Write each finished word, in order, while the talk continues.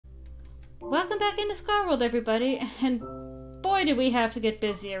Welcome back into Scarworld, everybody, and boy do we have to get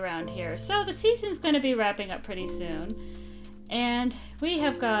busy around here. So the season's going to be wrapping up pretty soon, and we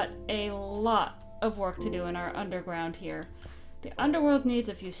have got a lot of work to do in our underground here. The underworld needs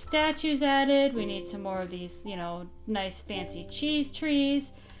a few statues added, we need some more of these, you know, nice fancy cheese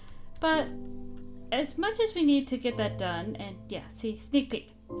trees, but as much as we need to get that done, and yeah, see, sneak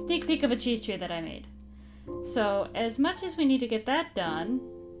peek of a cheese tree that I made. So as much as we need to get that done,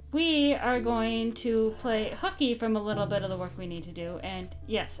 we are going to play hooky from a little bit of the work we need to do, and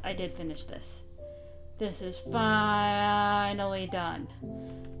yes, I did finish this. This is finally done.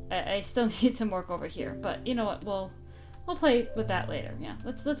 I still need some work over here, but you know what, we'll play with that later. Yeah,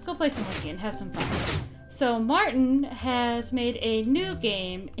 let's go play some hooky and have some fun. So Martin has made a new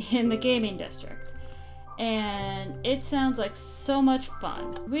game in the gaming district, and it sounds like so much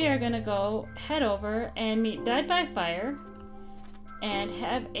fun. We are gonna go head over and meet DyedByFire and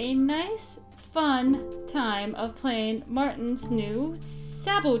have a nice, fun time of playing Martin's new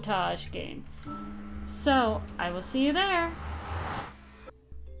Sabotage game. So, I will see you there.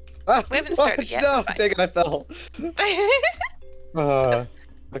 We haven't started yet. No, dang it, I fell.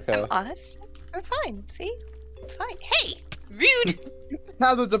 Okay. I'm honest. We're fine. See? It's fine. Hey! Rude!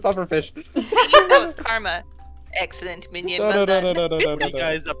 How was a pufferfish? You know it's karma. Excellent, minion. No, Well done. no. What are you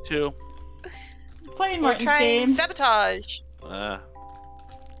guys up to? Playing We're Martin's trying game. sabotage.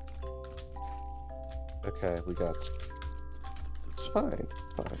 Okay, we got. It's fine.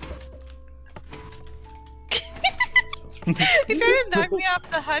 You trying to knock me off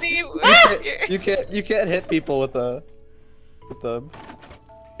the honey? You can't hit people with them.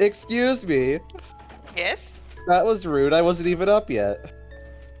 Excuse me. Yes? That was rude. I wasn't even up yet.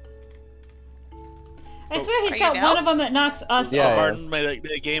 I swear he's Are got you one now? of them that knocks us Yeah. off. Martin made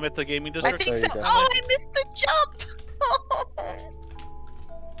a game at the gaming I district. think There so. you go. Oh, I missed the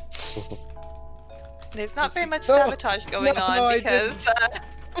jump! There's not very much No, sabotage going no, on I because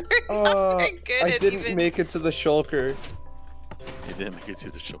we're not very good I at didn't even... make it to the shulker. You didn't make it to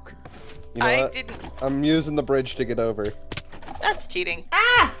the shulker. You know I what? didn't. I'm using the bridge to get over. That's cheating.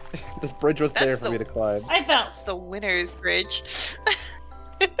 Ah! This bridge was That's there for the- me to climb. I fell. That's the winner's bridge.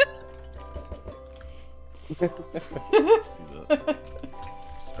 Let's see the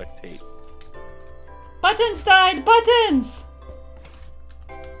spectate. Buttons died! Buttons!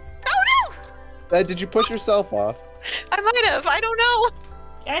 Oh no! Did you push yourself off? I might have. I don't know.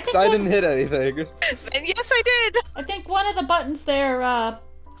 I think, 'Cause I didn't hit anything. And yes, I did. I think one of the buttons there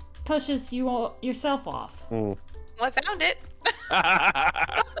pushes you yourself off. Hmm. Well, I found it.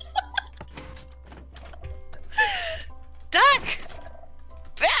 Duck!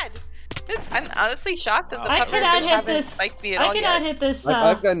 Bad! I'm honestly shocked that the I cannot pufferfish hit haven't this. spiked me at I all cannot yet. hit this.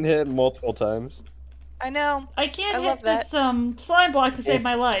 I've gotten hit multiple times. I know. I can't I hit love that. this slime block to save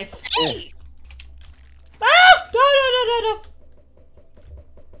my life. Hey! Ah! No!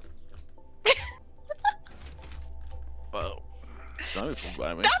 Whoa. Sorry for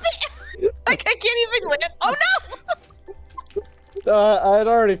by me. Stop it! Like, I can't even land. Oh no! I'd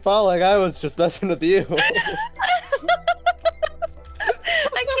already fallen. I was just messing with you.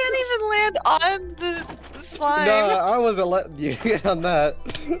 I can't even land on the slime. No, I wasn't letting you get on that.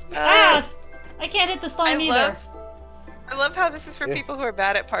 Ah! I can't hit the slime either. I love how this is for people who are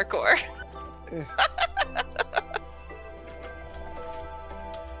bad at parkour.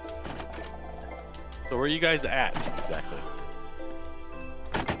 So where are you guys at exactly?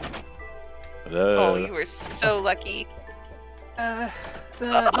 Oh, you were so lucky. The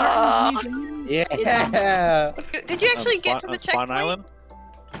Yeah. Did you actually get to the Spawn checkpoint? Island?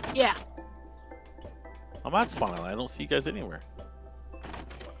 Yeah. I'm at Spawn Island. I don't see you guys anywhere.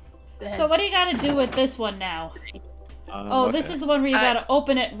 So what do you gotta do with this one now? Oh, okay. this is the one where you gotta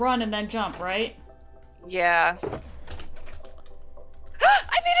open it, run, and then jump, right? Yeah. I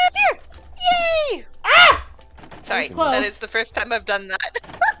made it up here! Yay! Ah! Sorry, close. that is the first time I've done that.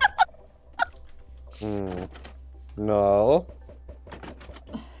 No.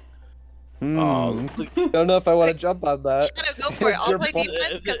 Oh, Don't know if I want to jump on that. Shadow, go for it. I'll Your play fault.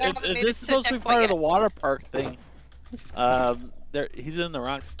 defense because I haven't if made it this is to supposed to be part checkpoint of the yet. water park thing, he's in the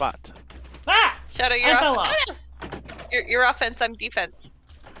wrong spot. Ah! Shadow, you're I off. fell off. Ah! You're offense, I'm defense.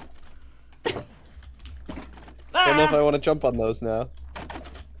 Don't know if I Ah! want to jump on those now.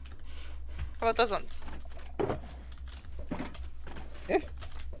 How about those ones?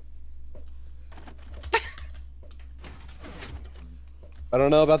 I don't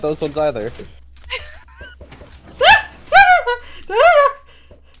know about those ones either.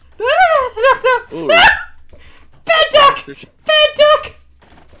 Ooh. Bad duck! Bad duck!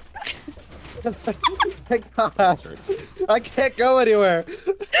 My God. I can't go anywhere.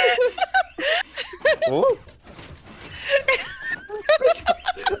 Ooh.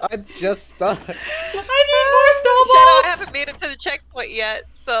 I'm just stuck. I need more Shadow, I snowballs! haven't made it to the checkpoint yet,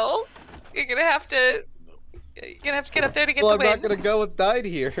 so you're gonna have to get up there to get Well, the I'm win. not gonna go with Dyed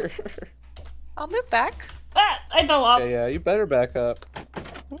here. I'll move back. Ah, I fell off. Yeah, you better back up.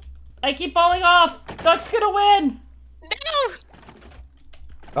 I keep falling off. Duck's gonna win. No!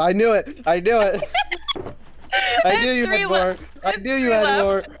 I knew it. I knew it. I knew you had more. I knew you had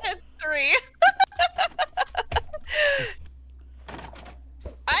more. And 3.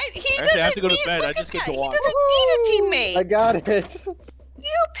 He Actually, I have to go to doesn't bed. need- I look just at get to that, watch. He doesn't need a I teammate. got it.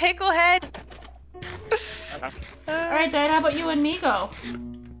 You picklehead. Alright, Dad, how about you and me go?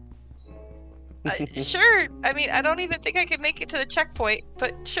 Sure. I mean, I don't even think I can make it to the checkpoint,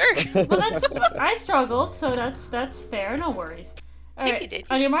 but sure. Well, that's I struggled, so that's fair. No worries. All You right, did.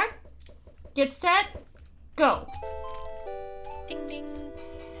 on your mark, get set, go. Ding ding.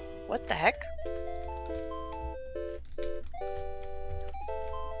 What the heck?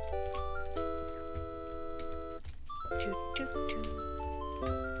 Doo, doo, doo.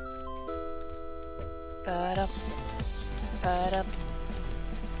 Ba-dum. Ba-dum.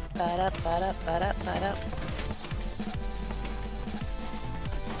 Ba-dum, ba-dum, ba-dum, ba-dum.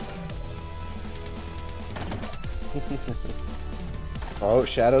 Oh,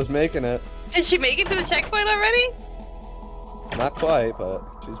 Shadow's making it. Did she make it to the checkpoint already? Not quite, but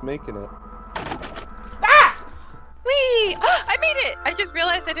she's making it. Ah! Whee! I made it! I just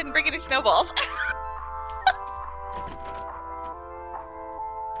realized I didn't bring any snowballs.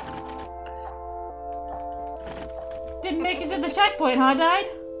 Didn't make it to the checkpoint, huh, Dad?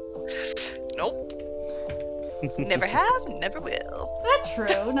 Nope. Never have, never will. Not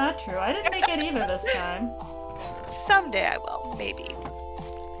true, not true. I didn't make it either this time. Someday I will. Maybe.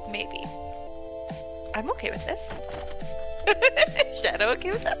 Maybe. I'm okay with this. Shadow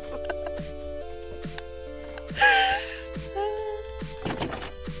okay with this?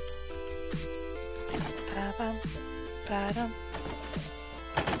 Ba-dum, ba-dum.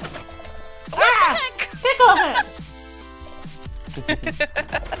 Ah! Picklehead!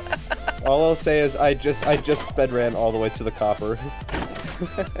 All I'll say is I just sped ran all the way to the copper.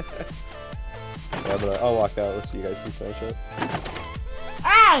 Yeah, but I'll walk out so you guys can finish it.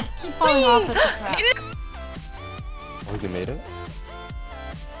 Ah! Keep falling off at the Made crap. it? Oh, you made it?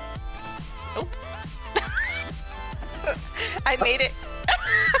 Nope. I made it.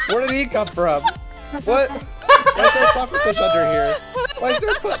 Where did he come from? What? Why is there a pufferfish under here? Why is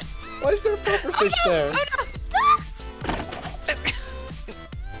there a pufferfish there? Oh no!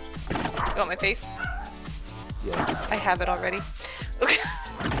 You want my face? Yes. I have it already.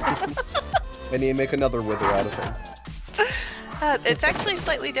 I need to make another wither out of him. It's actually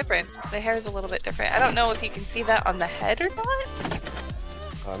slightly different. The hair is a little bit different. I don't know if you can see that on the head or not.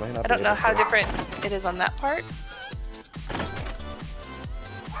 I might not I be don't know able how to. different it is on that part.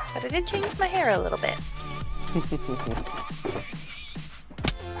 But I did change my hair a little bit.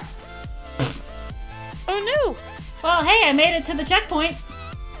 Oh no! Well, hey, I made it to the checkpoint.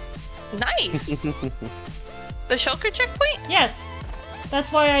 Nice! The shulker checkpoint? Yes.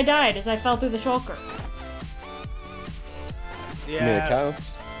 That's why I died, is I fell through the shulker. I mean, it Yeah.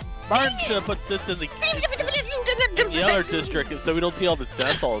 counts. Martin should have put this in the other district so we don't see all the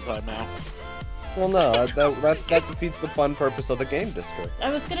deaths all the time now. Well, no, that defeats the fun purpose of the game district. I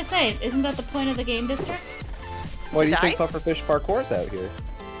was gonna say, isn't that the point of the game district? Why do you think Die? pufferfish parkour's out here?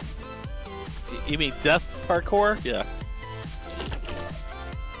 You mean death parkour? Yeah.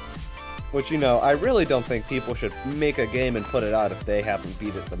 Which, you know, I really don't think people should make a game and put it out if they haven't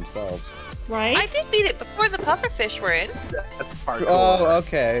beat it themselves. Right? I did beat it before the pufferfish were in. That's parkour. Oh,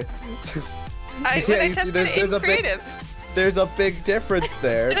 okay. When I you see, tested it in creative. There's a big difference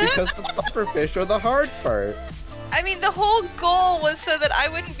there because the pufferfish are the hard part. I mean, the whole goal was so that I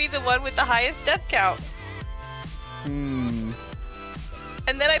wouldn't be the one with the highest death count. Hmm.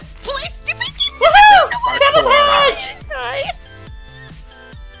 And then I placed it. Woohoo! Sabotage!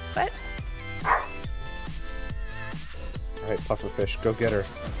 What? Alright, pufferfish, go get her.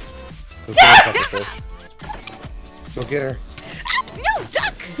 Go get her, pufferfish. Go get her. No,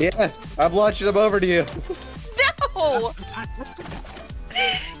 duck! Yeah, I'm launching them over to you. No!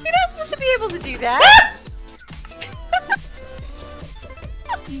 You're not supposed to be able to do that.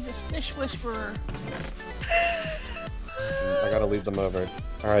 He's a fish whisperer. I gotta leave them over.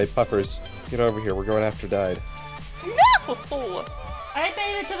 Alright, puffers, get over here. We're going after Dyed. No! I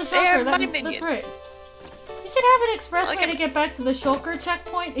made it to the They are shulker. my That's minions. great. You should have an express Like way I'm- to get back to the shulker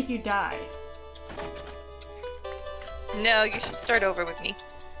checkpoint if you die. No, you should start over with me.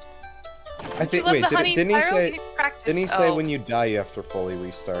 I You think. love Wait, the honey didn't he spiral? say? You need to practice. Didn't he say Oh. when you die you have to fully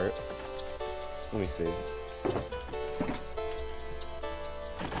restart? Let me see.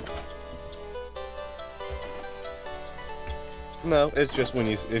 No, it's just when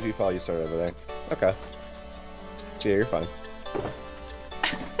if you fall, you start over there. Okay. So yeah, you're fine.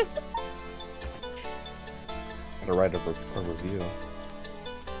 Gotta write a review.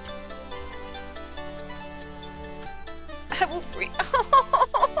 I will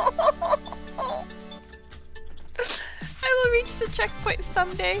I will reach the checkpoint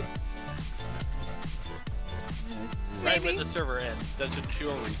someday. Right when Maybe. the server ends, that's when she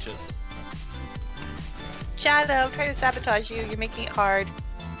will reach it. Shadow, I'm trying to sabotage you. You're making it hard.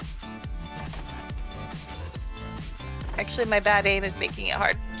 Actually, my bad aim is making it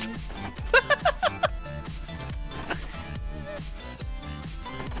hard.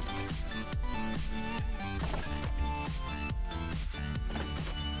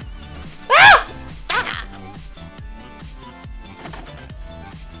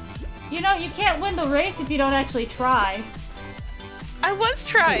 You know, you can't win the race if you don't actually try. I was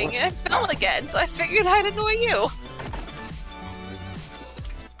trying and I fell again, so I figured I'd annoy you.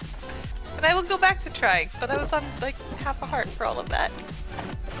 And I will go back to trying, but I was on like half a heart for all of that.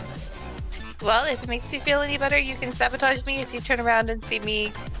 Well, if it makes you feel any better, you can sabotage me if you turn around and see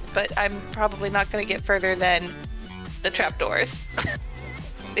me, but I'm probably not going to get further than the trapdoors.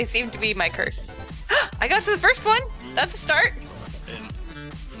 They seem to be my curse. I got to the first one! That's a start!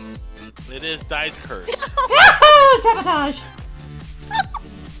 It is Dye's curse. Yahoo! Sabotage!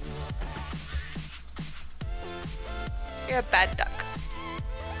 You're a bad duck.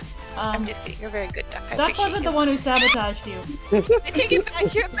 I'm Um, just kidding, you're a very good duck. I that appreciate wasn't you. the one who sabotaged you. I take it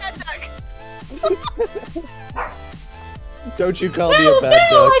back, you're a bad duck! Don't you call No, me a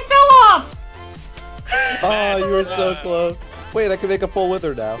bad no, duck. I fell off! Oh, you were so close. Wait, I can make a full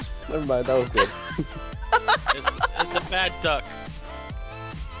wither now. Never mind, that was good. It's a bad duck.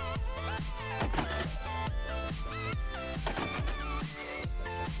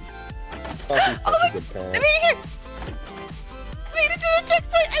 Fossy's such a good I parent. made it here! I made it to the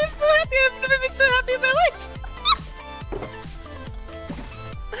checkpoint! I'm so happy! I've never been so happy in my life!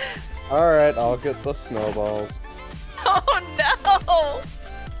 Alright, I'll get the snowballs. Oh no!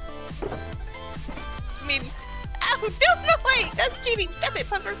 I mean, ow, no, wait! That's cheating! Stop it,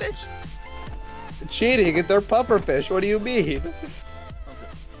 pufferfish! Cheating? They're pufferfish. What do you mean?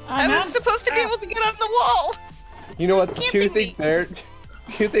 I was supposed to be able to get on the wall! You know what? Can't Do you be think they're?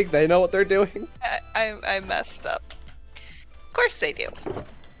 Do you think they know what they're doing? I messed up. Of course they do.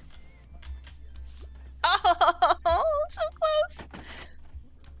 Oh, so close!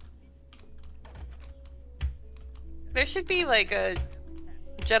 There should be like a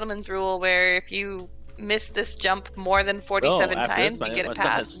gentleman's rule where if you miss this jump more than 47 after times, this, you get my a son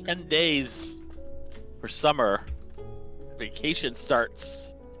has pass. 10 days for summer. Vacation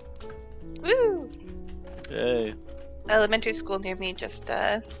starts. Woo! Yay. The elementary school near me just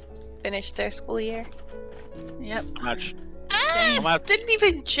finished their school year. Yep. How much? Ah! Come on. Didn't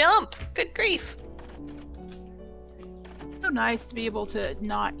even jump! Good grief. So nice to be able to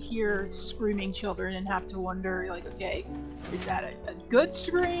not hear screaming children and have to wonder, like, okay, is that a good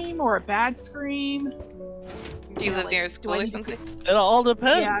scream or a bad scream? Do you Yeah, live like, near a do school I or need to something? It all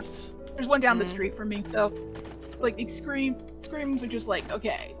depends. There's one down the Mm. street from me, so like screams are just like,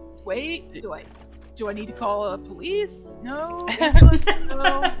 okay, wait, do I need to call a police? No. Ambulance?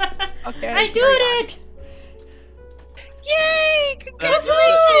 No. Okay. I carry on. did it! Yay! Even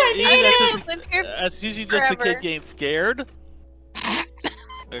Congratulations! that's Live here That's usually just the forever. kid getting scared.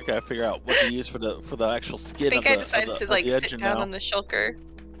 Okay, I figure out what to use for the actual I skin think of I the, decided of the, to of like the sit engine down now. on the shulker.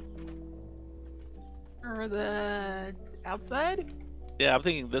 Or the outside, Yeah, I'm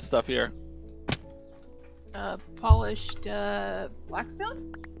thinking this stuff here. polished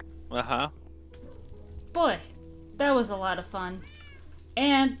blackstone. Uh-huh. Boy, that was a lot of fun.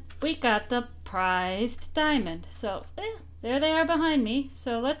 And we got the prized diamond. So, there they are behind me.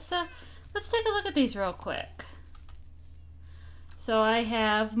 So let's take a look at these real quick. So I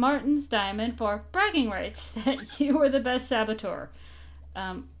have Martin's diamond for bragging rights that you were the best saboteur.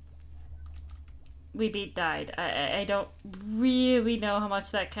 We beat Dyed. I don't really know how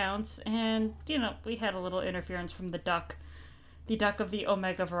much that counts. And, you know, we had a little interference from the duck. The duck of the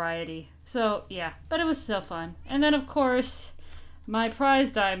Omega variety. So, yeah. But it was still fun. And then, of course, my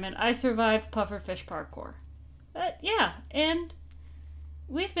prize diamond, I survived pufferfish parkour. But, yeah. And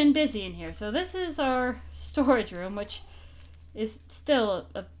we've been busy in here. So this is our storage room, which is still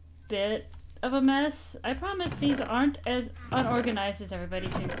a bit of a mess. I promise these aren't as unorganized as everybody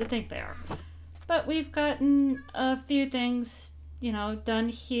seems to think they are. But we've gotten a few things, you know, done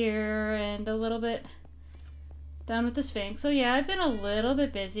here and a little bit done with the Sphinx. So yeah, I've been a little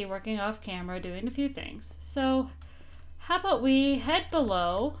bit busy working off camera, doing a few things. So how about we head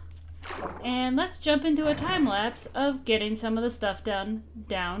below and let's jump into a time lapse of getting some of the stuff done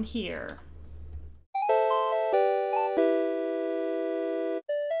down here.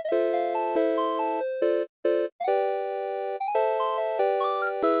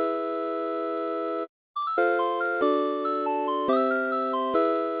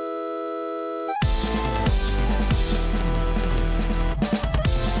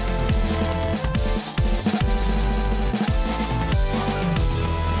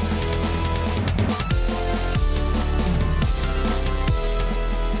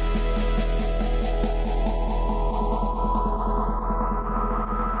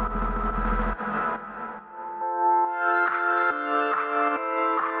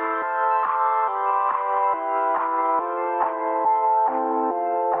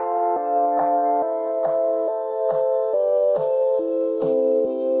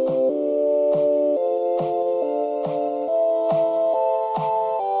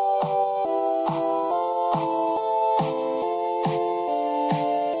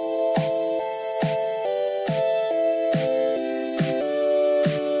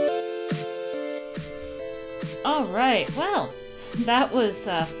 Alright, well, that was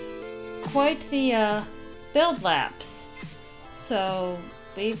quite the build lapse. So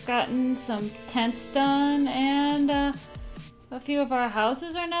we've gotten some tents done and a few of our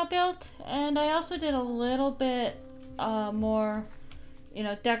houses are now built. And I also did a little bit more,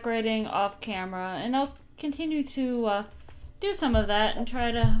 decorating off camera. And I'll continue to do some of that and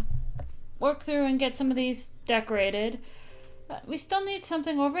try to work through and get some of these decorated. We still need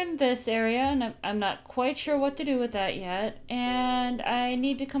something over in this area, and I'm not quite sure what to do with that yet. And I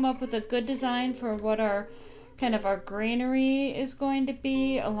need to come up with a good design for what our greenery is going to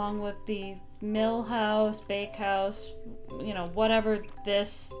be, along with the mill house, bake house, whatever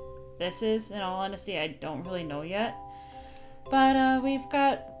this is. In all honesty, I don't really know yet. But we've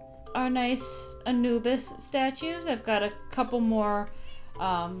got our nice Anubis statues. I've got a couple more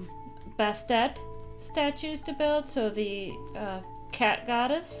Bastet statues to build, so the cat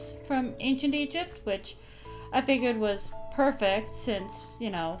goddess from ancient Egypt, which I figured was perfect since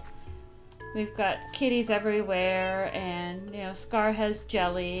we've got kitties everywhere and Scar has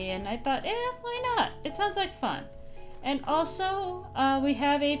jelly, and I thought, why not? It sounds like fun. And also we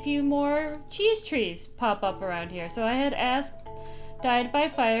have a few more cheese trees pop up around here, so I had asked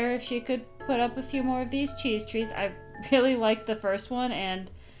DyedByFire if she could put up a few more of these cheese trees. I really liked the first one, and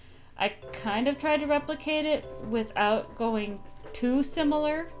I kind of tried to replicate it without going too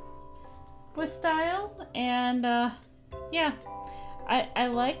similar with style, and yeah, I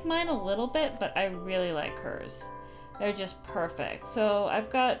like mine a little bit, but I really like hers. They're just perfect. So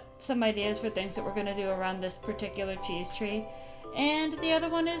I've got some ideas for things that we're going to do around this particular cheese tree, and the other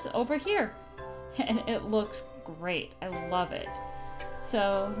one is over here, and it looks great. I love it.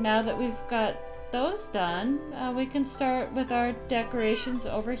 So now that we've got those done, we can start with our decorations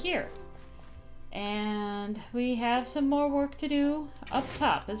over here. And we have some more work to do up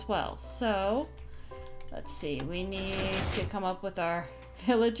top as well. So let's see, we need to come up with our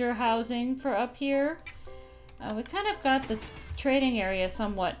villager housing for up here. We kind of got the trading area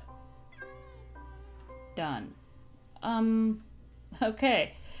somewhat done.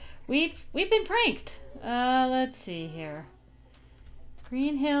 Okay, we've been pranked. Let's see here.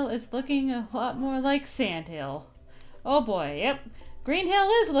 Green Hill is looking a lot more like Sandhill. Oh boy, yep. Green Hill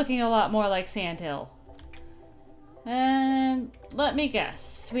is looking a lot more like Sandhill. And let me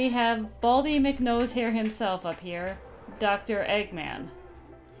guess. We have Baldy McNosehair himself up here. Dr. Eggman.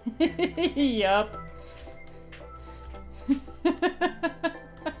 Yup.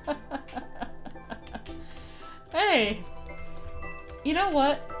 Hey. You know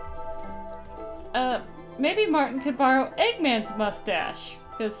what? Maybe Martin could borrow Eggman's mustache.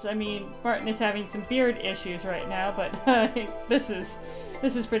 Because, I mean, Martin is having some beard issues right now, but this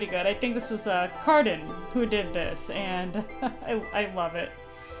is pretty good. I think this was Cardin who did this, and I love it.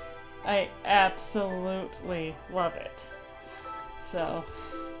 I absolutely love it. So,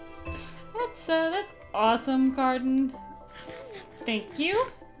 that's awesome, Cardin. Thank you.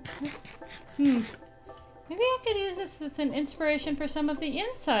 Maybe I could use this as an inspiration for some of the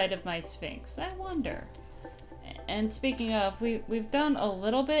inside of my Sphinx. I wonder. And speaking of, we've done a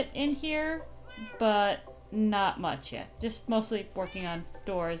little bit in here, but not much yet. Just mostly working on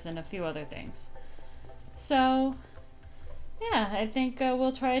doors and a few other things. So, yeah, I think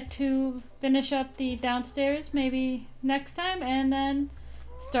we'll try to finish up the downstairs maybe next time, and then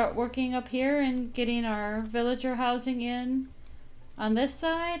start working up here and getting our villager housing in on this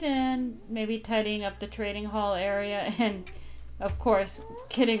side, and maybe tidying up the trading hall area, and of course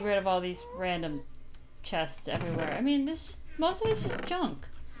getting rid of all these random chests everywhere. I mean, this most of it's just junk,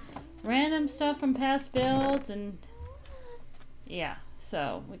 random stuff from past builds, and yeah.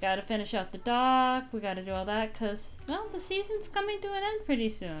 So we got to finish out the dock. We got to do all that because, well, the season's coming to an end pretty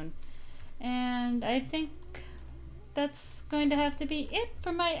soon, and I think that's going to have to be it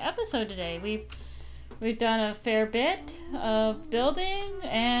for my episode today. We've done a fair bit of building,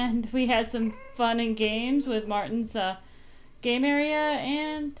 and we had some fun and games with Martin's game area,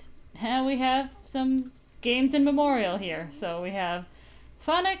 and now we have some games in Memorial here. So we have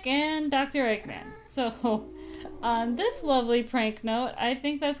Sonic and Dr. Eggman. So on this lovely prank note, I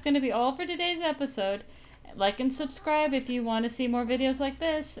think that's going to be all for today's episode. Like and subscribe if you want to see more videos like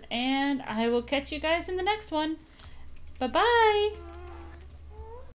this, and I will catch you guys in the next one. Bye-bye!